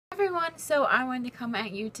everyone, so I wanted to come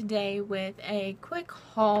at you today with a quick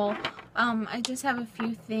haul. I just have a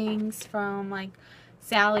few things from like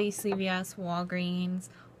Sally's, CVS, Walgreens,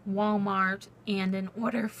 Walmart, and an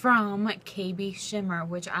order from KB Shimmer,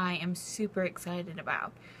 which I am super excited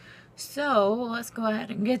about. So let's go ahead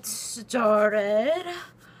and get started.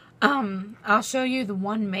 I'll show you the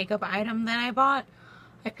one makeup item that I bought.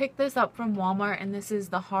 I picked this up from Walmart, and this is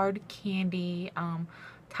the Hard Candy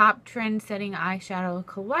top trend setting eyeshadow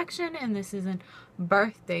collection, and this is a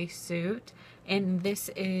birthday suit. And this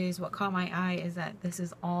is what caught my eye, is that this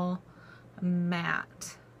is all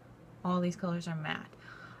matte. All these colors are matte.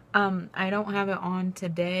 I don't have it on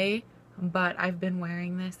today, but I've been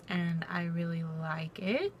wearing this and I really like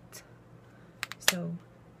it. So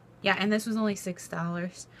yeah, and this was only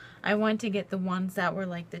 $6. I wanted to get the ones that were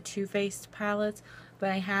like the Too Faced palettes, but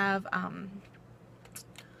I have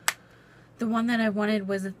the one that I wanted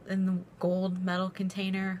was in the gold metal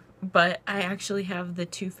container, but I actually have the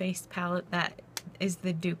Too Faced palette that is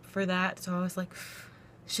the dupe for that. So I was like,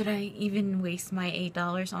 should I even waste my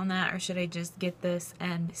 $8 on that, or should I just get this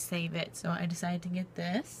and save it? So I decided to get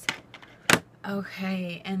this.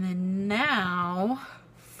 Okay, and then now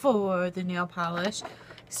for the nail polish.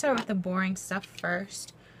 Start with the boring stuff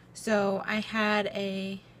first. So I had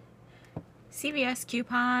a CVS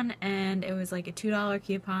coupon, and it was like a $2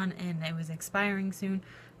 coupon, and it was expiring soon,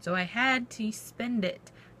 so I had to spend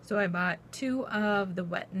it. So I bought 2 of the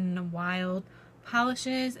Wet n Wild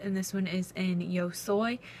polishes, and this one is in Yo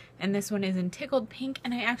Soy, and this one is in Tickled Pink,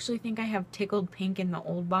 and I actually think I have Tickled Pink in the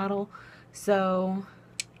old bottle, so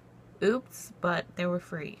oops, but they were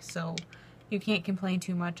free, so you can't complain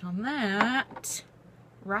too much on that.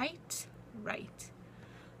 Right? Right.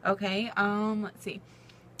 Okay, let's see.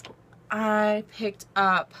 I picked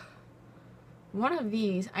up one of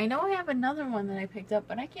these. I know I have another one that I picked up,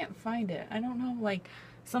 but I can't find it. I don't know, like,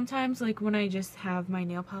 sometimes, like, when I just have my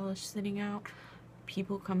nail polish sitting out,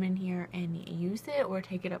 people come in here and use it or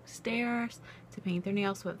take it upstairs to paint their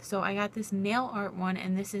nails with. So I got this nail art one,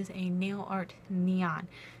 and this is a nail art neon.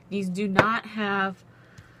 These do not have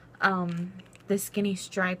the skinny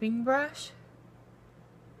striping brush.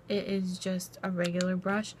 It is just a regular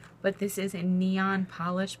brush, but this is a neon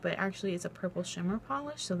polish, but actually it's a purple shimmer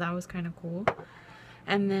polish, so that was kind of cool.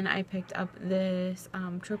 And then I picked up this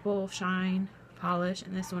triple shine polish,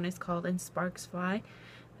 and this one is called In Sparks Fly.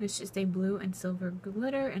 It's just a blue and silver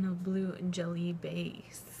glitter and a blue jelly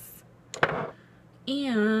base.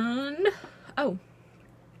 And oh,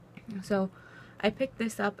 so I picked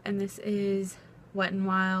this up, and this is Wet n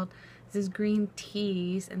Wild. This is Green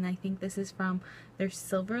Teas, and I think this is from their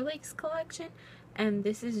Silver Lakes collection, and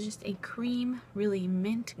this is just a cream, really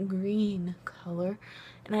mint green color,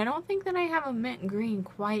 and I don't think that I have a mint green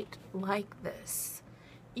quite like this.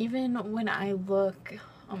 Even when I look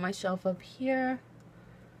on my shelf up here,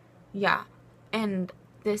 yeah, and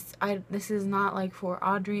this is not like for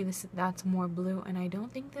Audrey, that's more blue, and I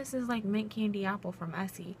don't think this is like Mint Candy Apple from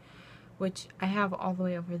Essie, which I have all the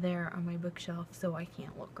way over there on my bookshelf, so I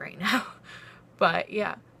can't look right now. But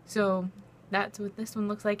yeah, so that's what this one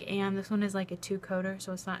looks like, and this one is like a 2-coater,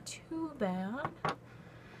 so it's not too bad.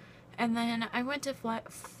 And then I went to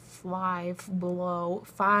Five Below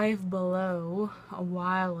a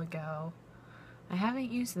while ago. I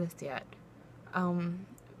haven't used this yet,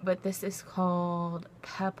 but this is called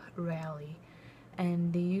Pep Rally,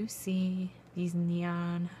 and do you see these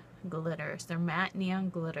neon glitters? They're matte neon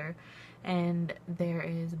glitter, and there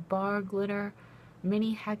is bar glitter,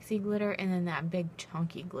 mini hexy glitter, and then that big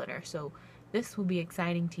chunky glitter. So this will be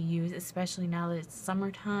exciting to use, especially now that it's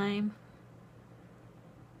summertime.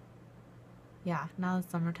 Yeah, now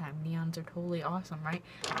it's summertime. Neons are totally awesome, right?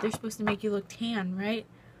 They're supposed to make you look tan, right?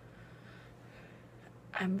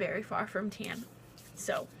 I'm very far from tan.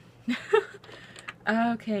 So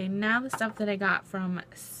okay, now the stuff that I got from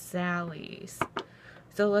Sally's.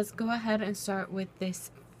 So let's go ahead and start with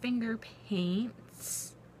this finger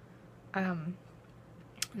paints.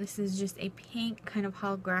 This is just a pink kind of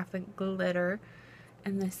holographic glitter,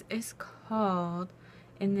 and this is called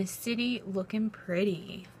In the City Looking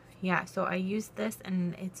Pretty. Yeah, so I used this,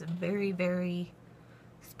 and it's very, very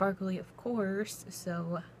sparkly, of course,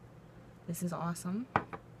 so this is awesome.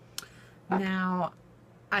 Now,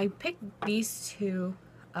 I picked these 2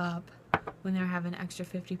 up when they're having extra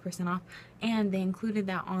 50% off, and they included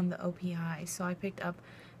that on the OPI. So I picked up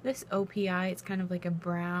this OPI. It's kind of like a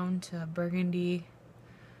brown to burgundy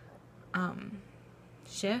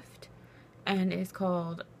shift, and it's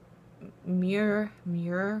called Mirror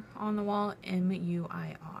on the Wall,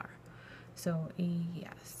 MUIR. So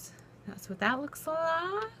yes, that's what that looks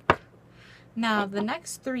like. Now, the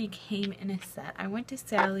next 3 came in a set. I went to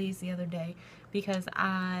Sally's the other day because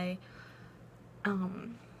I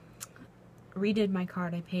redid my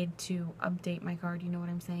card. I paid to update my card, you know what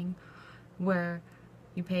I'm saying? Where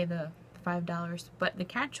you pay the $5. But the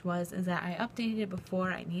catch is that I updated it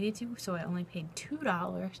before I needed to, so I only paid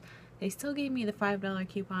 $2. They still gave me the $5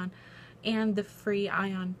 coupon and the free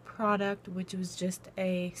Ion product, which was just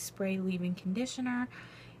a spray leave-in conditioner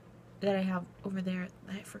that I have over there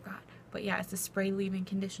that I forgot. But yeah, it's a spray leave-in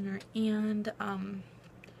conditioner, and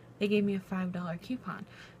they gave me a $5 coupon.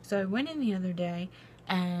 So I went in the other day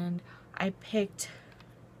and I picked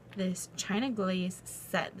this China Glaze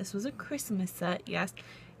set. This was a Christmas set, yes,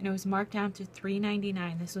 and it was marked down to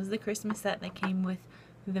 $3.99. This was the Christmas set that came with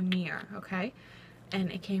the mirror, okay?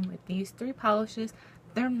 And it came with these 3 polishes.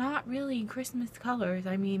 They're not really Christmas colors.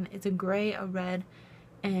 I mean, it's a gray, a red,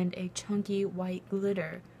 and a chunky white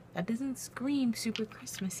glitter. That doesn't scream super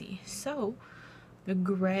Christmassy. So, the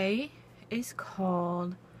gray is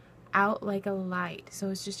called Out Like a Light. So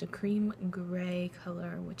it's just a cream gray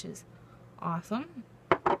color, which is awesome.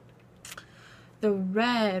 The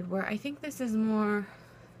red, where I think this is more,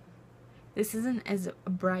 this isn't as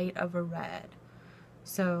bright of a red.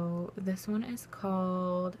 So this one is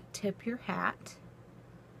called Tip Your Hat.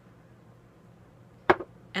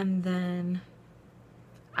 And then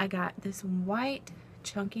I got this white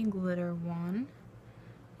chunky glitter one.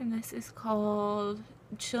 And this is called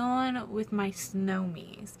Chillin' with My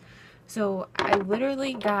Snowmies. So I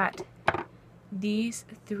literally got these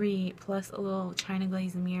 3 plus a little China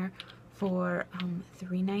Glaze mirror for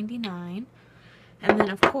 $3.99. And then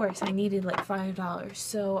of course I needed like $5.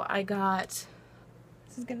 So I got,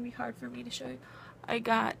 this is gonna be hard for me to show you. I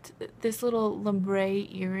got this little lambre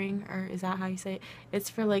earring, or is that how you say it?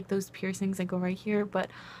 It's for like those piercings that go right here,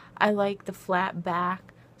 but I like the flat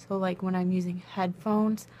back, so like when I'm using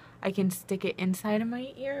headphones I can stick it inside of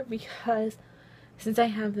my ear, because since I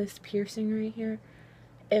have this piercing right here,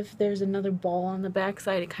 if there's another ball on the back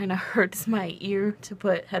side, it kind of hurts my ear to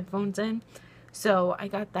put headphones in. So I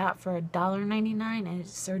got that for $1.99, and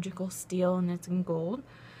it's surgical steel and it's in gold.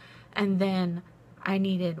 And then I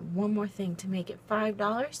needed one more thing to make it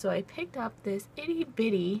 $5, so I picked up this itty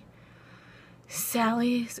bitty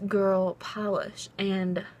Sally's Girl polish,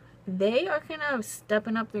 and they are kind of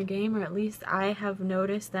stepping up their game, or at least I have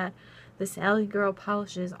noticed that the Sally Girl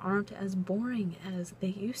polishes aren't as boring as they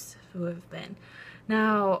used to have been.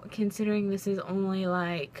 Now, considering this is only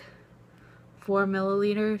like 4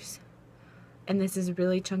 milliliters, and this is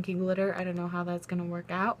really chunky glitter, I don't know how that's going to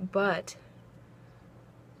work out, but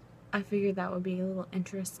I figured that would be a little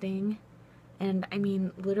interesting. And I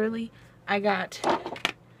mean, literally, I got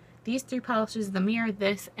these 3 polishes, the mirror,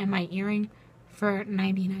 this, and my earring for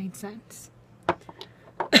 99 cents.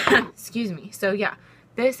 Excuse me. So yeah,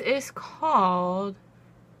 this is called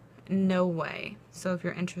No Way. So if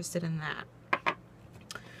you're interested in that.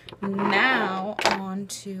 Now, on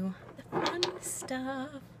to the fun stuff.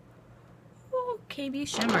 Oh, KB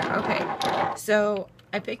Shimmer. Okay, so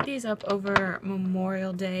I picked these up over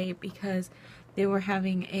Memorial Day because they were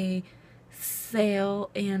having a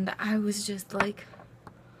sale, and I was just like,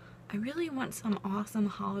 I really want some awesome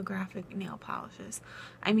holographic nail polishes.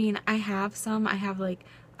 I mean, I have some. I have like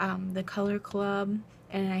the Color Club,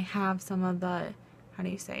 and I have some of the, how do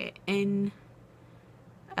you say it,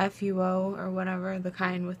 NFUO or whatever, the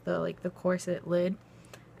kind with the like the corset lid,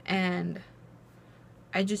 and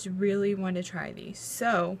I just really want to try these.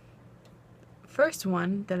 So first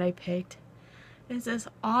one that I picked is this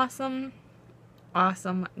awesome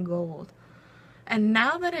gold. And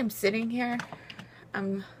now that I'm sitting here,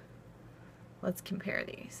 let's compare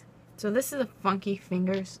these. So this is a Funky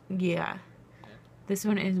Fingers. Yeah, this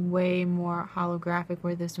one is way more holographic,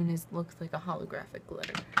 where this one looks like a holographic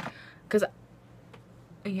glitter. Because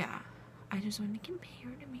yeah, I just wanted to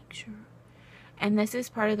compare to make sure. And this is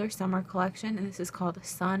part of their summer collection, and this is called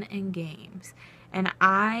Sun and Games. And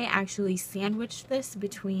I actually sandwiched this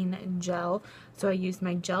between gel. So I used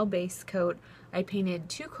my gel base coat. I painted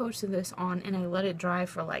 2 coats of this on, and I let it dry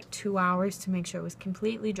for like 2 hours to make sure it was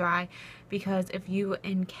completely dry. Because if you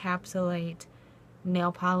encapsulate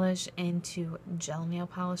nail polish into gel nail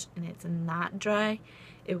polish and it's not dry,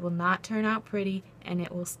 it will not turn out pretty, and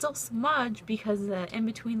it will still smudge because the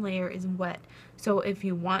in-between layer is wet. So if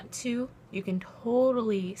you want to, you can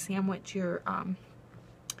totally sandwich your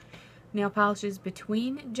nail polishes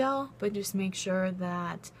between gel, but just make sure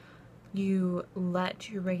that you let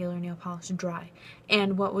your regular nail polish dry.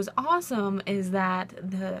 And what was awesome is that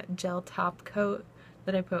the gel top coat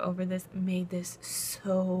that I put over this made this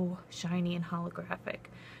so shiny and holographic.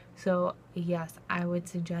 So yes, I would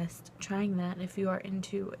suggest trying that if you are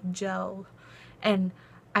into gel And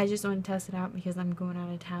I just want to test it out because I'm going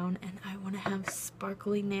out of town and I want to have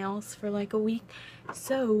sparkly nails for like a week.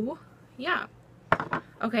 So, yeah.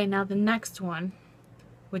 Okay, now the next one,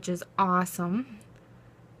 which is awesome.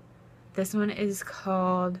 This one is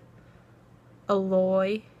called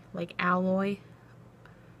Alloy, like alloy,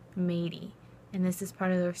 matey. And this is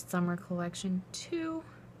part of their summer collection too.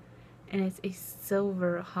 And it's a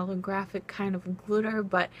silver holographic kind of glitter,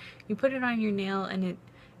 but you put it on your nail and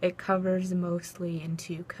it covers mostly in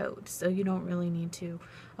 2 coats. So you don't really need to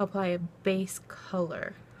apply a base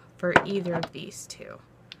color for either of these two.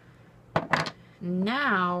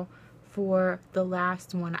 Now, for the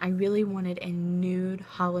last one, I really wanted a nude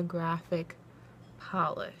holographic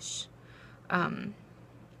polish. I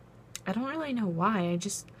don't really know why.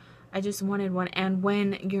 I just wanted one. And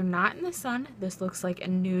when you're not in the sun, this looks like a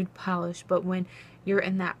nude polish. But when you're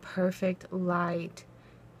in that perfect light,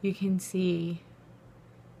 you can see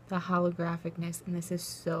the holographicness. And this is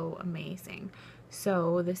so amazing.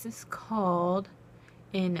 So this is called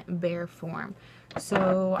In Bare Form.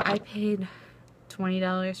 So I paid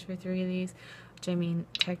 $20 for 3 of these, which I mean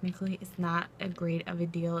technically is not as great of a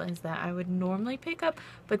deal as that I would normally pick up,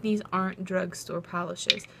 but these aren't drugstore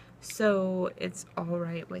polishes, so it's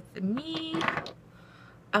alright with me.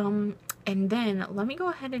 And then let me go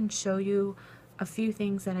ahead and show you a few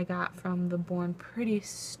things that I got from the Born Pretty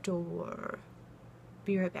store.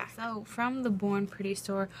 Be right back. So from the Born Pretty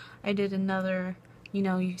store, I did another, you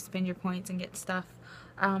know, you spend your points and get stuff.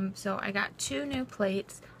 So I got 2 new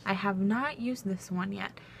plates. I have not used this one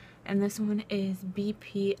yet. And this one is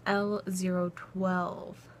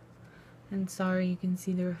BPL012. And sorry, you can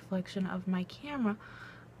see the reflection of my camera.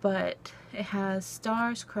 But it has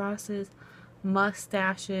stars, crosses,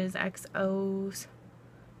 mustaches, XOs.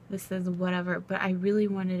 This says whatever. But I really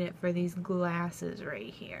wanted it for these glasses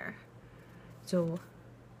right here. So,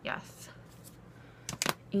 yes.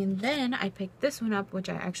 And then I picked this one up, which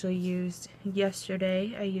I actually used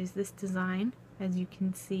yesterday. I used this design, as you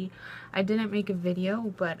can see. I didn't make a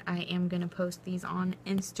video, but I am going to post these on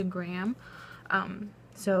Instagram.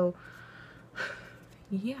 So,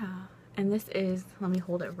 yeah. And this is, let me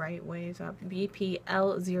hold it right ways up,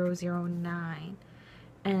 BPL009.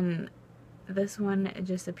 And this one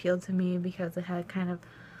just appealed to me because it had kind of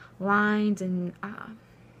lines and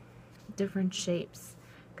different shapes.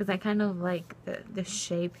 Because I kind of like the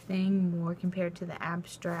shape thing more compared to the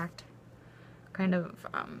abstract kind of,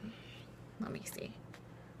 let me see.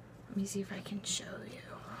 Let me see if I can show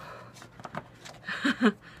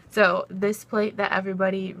you. So this plate that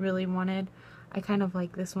everybody really wanted, I kind of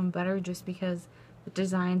like this one better just because the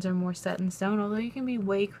designs are more set in stone, although you can be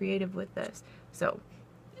way creative with this. So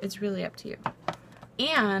it's really up to you.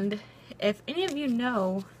 And if any of you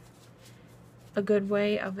know a good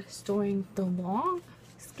way of storing the long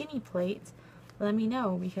skinny plates, let me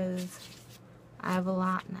know because I have a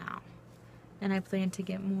lot now and I plan to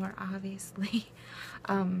get more, obviously.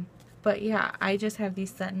 But yeah, I just have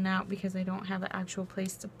these setting out because I don't have an actual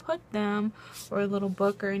place to put them or a little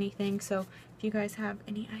book or anything. So if you guys have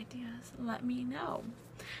any ideas, let me know.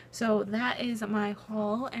 So that is my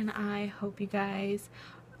haul, and I hope you guys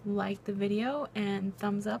like the video, and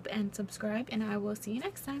thumbs up and subscribe, and I will see you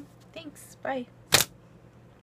next time. Thanks. Bye.